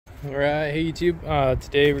Alright, hey YouTube.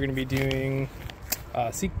 Today we're going to be doing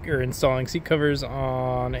installing seat covers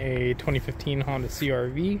on a 2015 Honda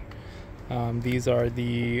CRV. These are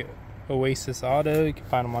the Oaisis Auto. You can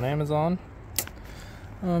find them on Amazon.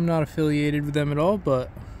 I'm not affiliated with them at all,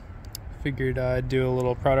 but figured I'd do a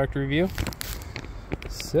little product review.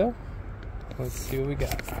 So let's see what we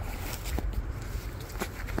got.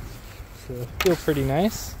 So feel pretty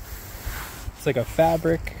nice. It's like a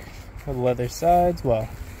fabric with leather sides. Well,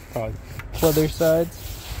 probably leather sides.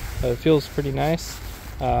 It feels pretty nice.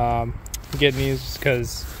 I'm getting these just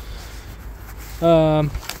because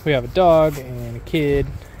we have a dog and a kid,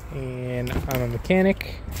 and I'm a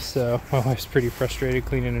mechanic, so my wife's pretty frustrated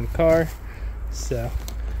cleaning in the car. So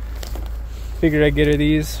figured I'd get her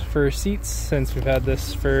these for seats since we've had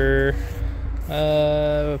this for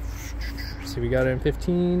so we got it in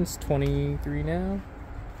 15, it's 23 now.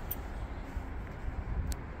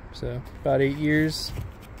 So about 8 years.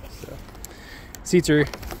 So seats are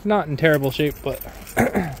not in terrible shape, but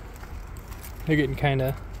they're getting kind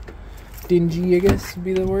of dingy, I guess would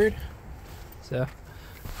be the word. So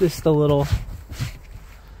just a little,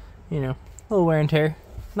 a little wear and tear.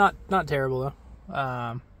 Not terrible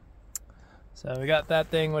though. So we got that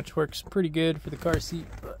thing, which works pretty good for the car seat,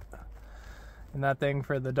 and that thing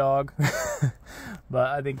for the dog. But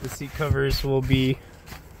I think the seat covers will be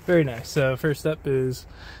very nice. So first step is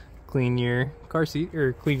clean your car seat,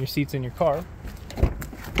 or clean your seats in your car.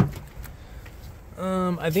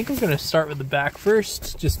 I think I'm gonna start with the back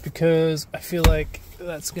first, just because I feel like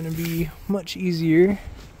that's gonna be much easier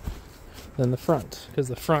than the front, because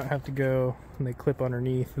the front have to go and they clip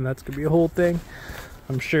underneath, and that's gonna be a whole thing,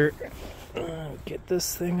 I'm sure. Get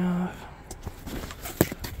this thing off.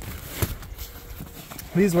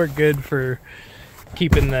 These work good for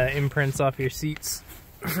keeping the imprints off your seats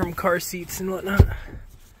from car seats and whatnot.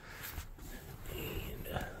 And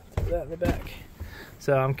throw that in the back.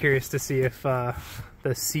 So I'm curious to see if the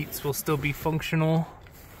seats will still be functional,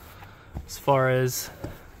 as far as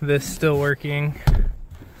this still working,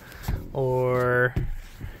 or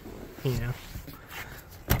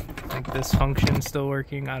like this function still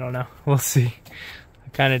working. I don't know, we'll see. I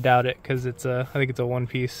kind of doubt it, because I think it's a one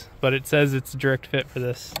piece, but it says it's a direct fit for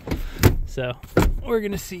this, so we're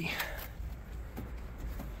gonna see.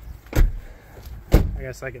 I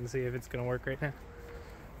guess I can see if it's gonna work right now.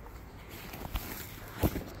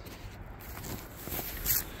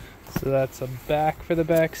 So that's a back for the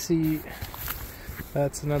back seat.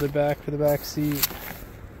 That's another back for the back seat.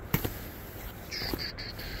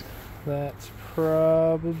 That's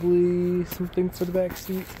probably something for the back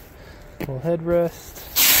seat. A little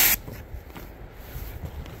headrest.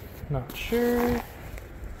 Not sure.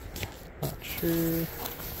 Not sure.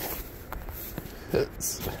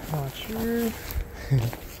 It's not sure.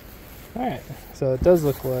 Alright, so it does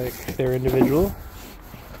look like they're individual,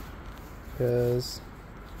 because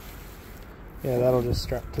yeah, that'll just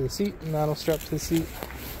strap to the seat, and that'll strap to the seat.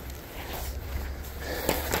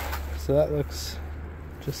 So that looks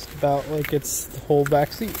just about like it's the whole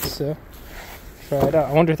back seat. So try it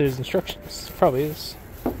out. I wonder if there's instructions. Probably is.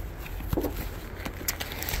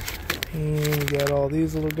 And we got all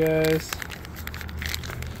these little guys,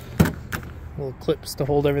 little clips to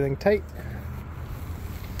hold everything tight.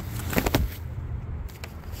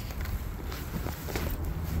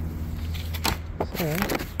 So,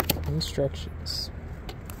 instructions.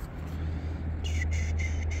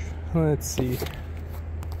 Let's see.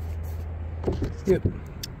 Yep.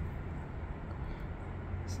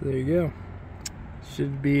 So there you go.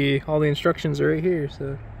 Should be, all the instructions are right here,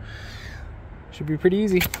 so should be pretty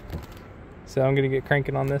easy. So I'm gonna get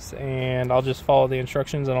cranking on this, and I'll just follow the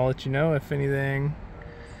instructions, and I'll let you know if anything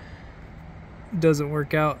doesn't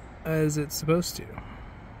work out as it's supposed to.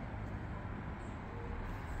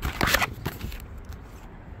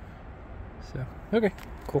 So, okay,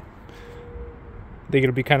 cool. I think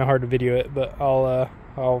it'll be kind of hard to video it, but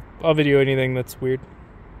I'll video anything that's weird.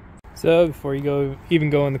 So before you even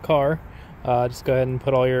go in the car, just go ahead and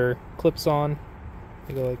put all your clips on.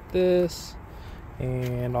 You go like this,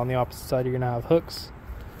 and on the opposite side you're gonna have hooks.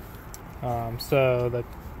 So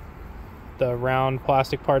the round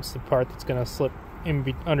plastic part's the part that's gonna slip in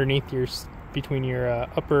underneath between your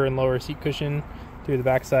upper and lower seat cushion through the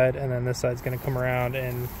back side, and then this side's gonna come around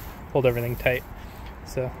and hold everything tight.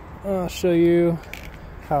 So I'll show you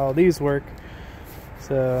how these work.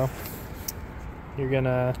 So you're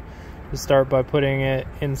gonna just start by putting it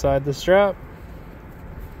inside the strap,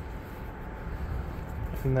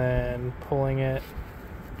 and then pulling it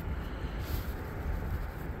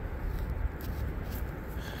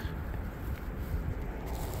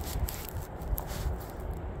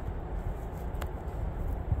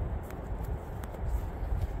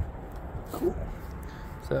cool.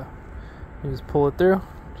 So you just pull it through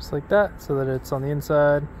just like that so that it's on the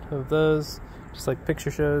inside of those, just like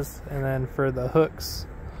picture shows. And then for the hooks,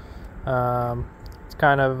 it's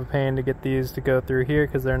kind of a pain to get these to go through here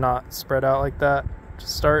because they're not spread out like that to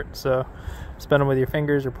start. So just bend them with your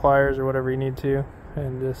fingers or pliers or whatever you need to,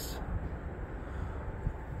 and just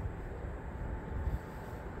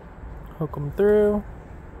hook them through.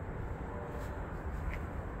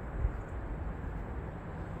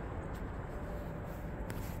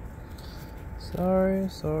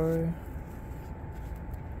 Sorry.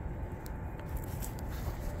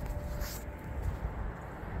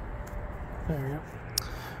 There we go.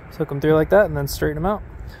 So hook them through like that and then straighten them out.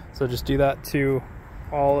 So just do that to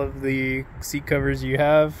all of the seat covers you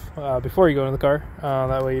have before you go in the car.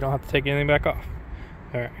 That way you don't have to take anything back off.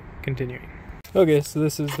 All right, continuing. Okay, so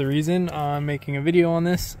this is the reason I'm making a video on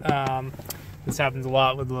this. This happens a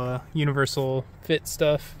lot with the universal fit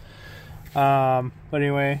stuff. But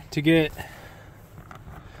anyway, to get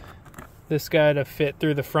this guy to fit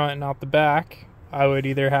through the front and not the back, I would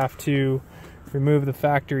either have to remove the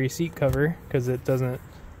factory seat cover because it doesn't,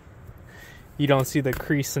 you don't see the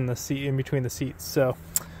crease in the seat in between the seats. So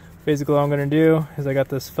basically what I'm going to do is I got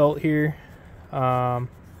this felt here, and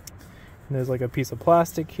there's like a piece of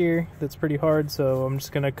plastic here that's pretty hard, so I'm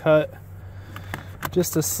just going to cut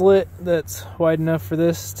just a slit that's wide enough for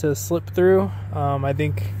this to slip through. I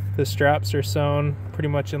think the straps are sewn pretty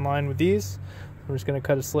much in line with these. I'm just going to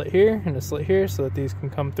cut a slit here and a slit here so that these can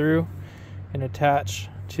come through and attach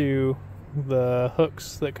to the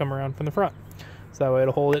hooks that come around from the front. So that way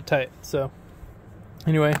it'll hold it tight. So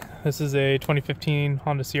anyway, this is a 2015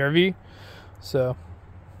 Honda CRV. So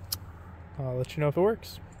I'll let you know if it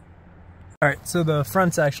works. Alright, so the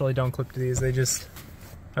fronts actually don't clip to these. They just,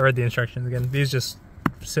 I read the instructions again. These just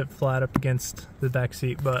sit flat up against the back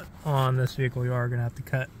seat, but on this vehicle you are going to have to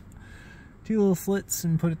cut two little slits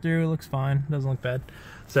and put it through. It looks fine, doesn't look bad.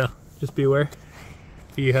 So just be aware.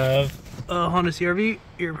 If you have a Honda CRV,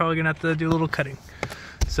 you're probably gonna have to do a little cutting.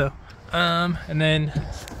 So, and then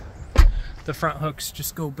the front hooks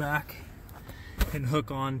just go back and hook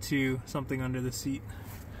onto something under the seat.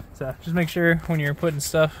 So just make sure when you're putting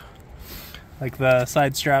stuff, like the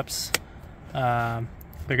side straps, they're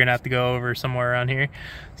gonna have to go over somewhere around here.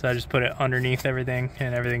 So I just put it underneath everything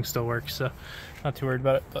and everything still works. So not too worried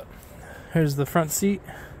about it, but here's the front seat.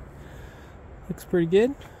 Looks pretty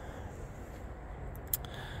good.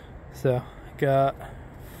 So got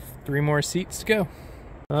 3 more seats to go.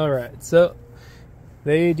 All right, so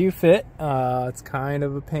they do fit. It's kind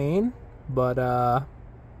of a pain, but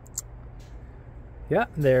yeah,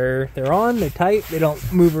 they're on, they're tight, they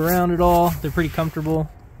don't move around at all, they're pretty comfortable.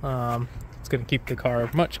 It's gonna keep the car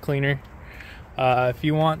much cleaner. If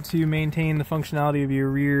you want to maintain the functionality of your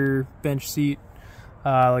rear bench seat,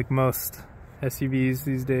 like most SUVs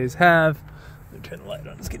these days have, let me turn the light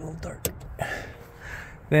on, it's getting a little dark.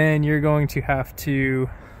 Then you're going to have to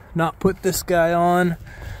not put this guy on,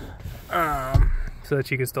 so that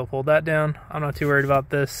you can still fold that down. I'm not too worried about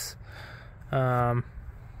this. I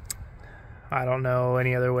don't know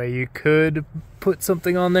any other way you could put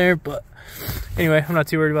something on there, but anyway, I'm not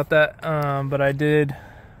too worried about that. But I did,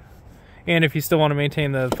 and if you still want to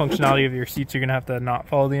maintain the functionality of your seats, you're gonna have to not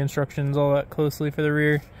follow the instructions all that closely for the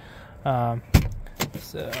rear.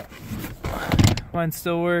 So mine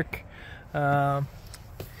still work.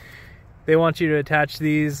 They want you to attach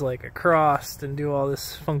these like across and do all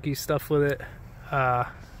this funky stuff with it,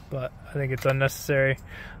 but I think it's unnecessary.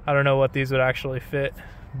 I don't know what these would actually fit,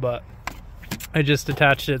 but I just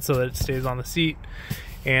attached it so that it stays on the seat,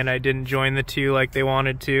 and I didn't join the two like they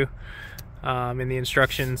wanted to in the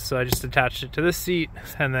instructions, so I just attached it to this seat,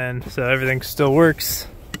 and then so everything still works.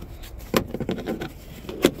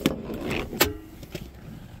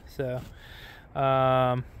 So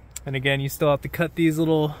and again, you still have to cut these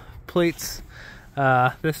little plates.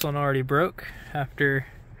 This one already broke after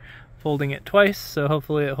folding it twice, so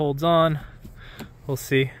hopefully it holds on. We'll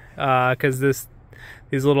see, because these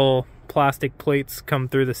little plastic plates come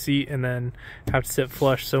through the seat and then have to sit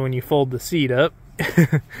flush, so when you fold the seat up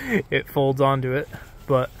it folds onto it.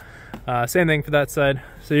 But same thing for that side,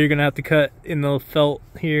 so you're gonna have to cut in the felt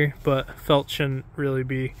here, but felt shouldn't really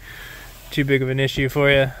be too big of an issue for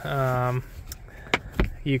you.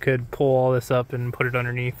 You could pull all this up and put it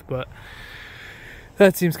underneath, but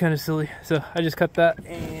that seems kind of silly. So I just cut that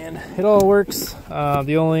and it all works.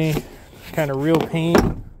 The only kind of real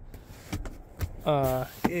pain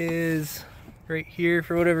is right here.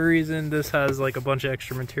 For whatever reason, this has like a bunch of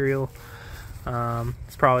extra material.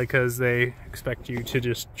 It's probably because they expect you to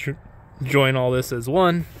just join all this as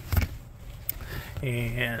one.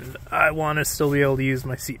 and I want to still be able to use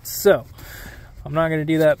my seats. So I'm not going to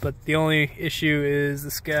do that, but the only issue is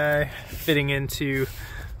this guy fitting into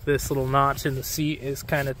this little notch in the seat is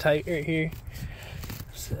kind of tight right here.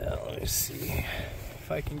 So let me see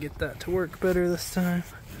if I can get that to work better this time.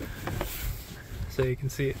 So you can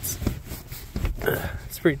see it's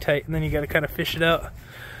pretty tight, and then you got to kind of fish it out.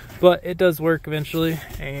 But it does work eventually,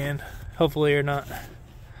 and hopefully you're not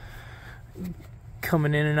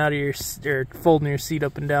coming in and out of your, or folding your seat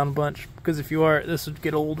up and down a bunch, because if you are, this would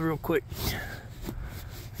get old real quick.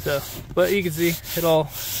 So, but you can see it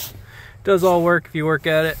does all work if you work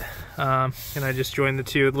at it. And I just joined the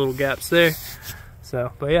two little gaps there.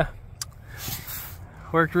 So, but yeah,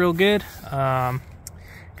 worked real good.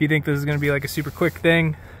 If you think this is going to be like a super quick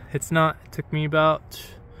thing, it's not. It took me about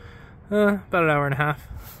an hour and a half.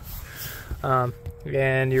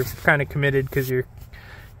 And you're kind of committed because you're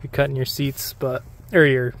cutting your seats, or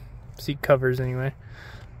your seat covers anyway.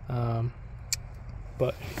 But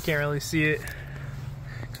you can't really see it,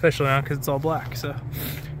 especially now because it's all black. So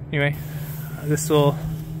anyway, this will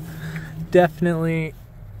definitely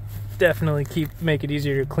make it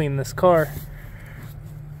easier to clean this car.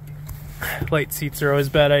 Light seats are always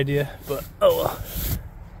a bad idea, but oh well.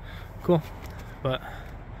 Cool, but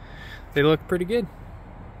they look pretty good.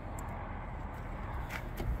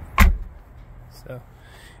 So,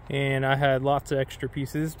 and I had lots of extra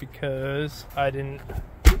pieces because I didn't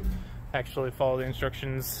actually follow the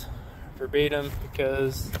instructions verbatim,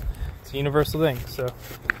 because it's a universal thing. So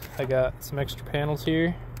I got some extra panels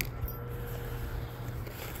here.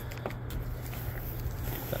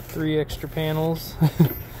 Got 3 extra panels.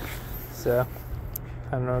 So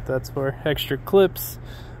I don't know what that's for. Extra clips.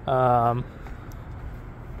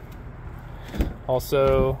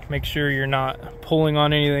 Also, make sure you're not pulling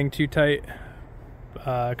on anything too tight,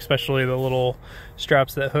 especially the little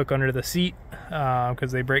straps that hook under the seat,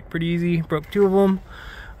 because they break pretty easy. Broke 2 of them.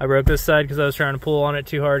 I broke this side because I was trying to pull on it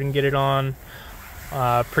too hard and get it on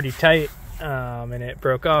pretty tight, and it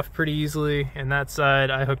broke off pretty easily. And that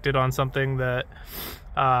side, I hooked it on something that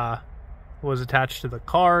was attached to the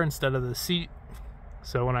car instead of the seat.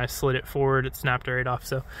 So when I slid it forward, it snapped right off.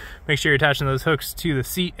 So make sure you're attaching those hooks to the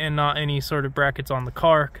seat and not any sort of brackets on the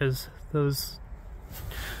car, because those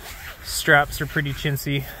straps are pretty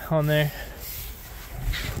chintzy on there.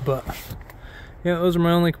 But yeah, those are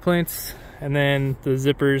my only complaints. And then the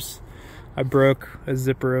zippers, I broke a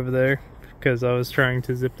zipper over there because I was trying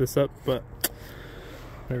to zip this up, but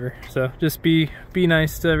whatever. So just be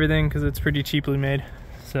nice to everything, because it's pretty cheaply made.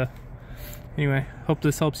 So anyway, hope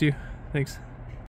this helps you. Thanks.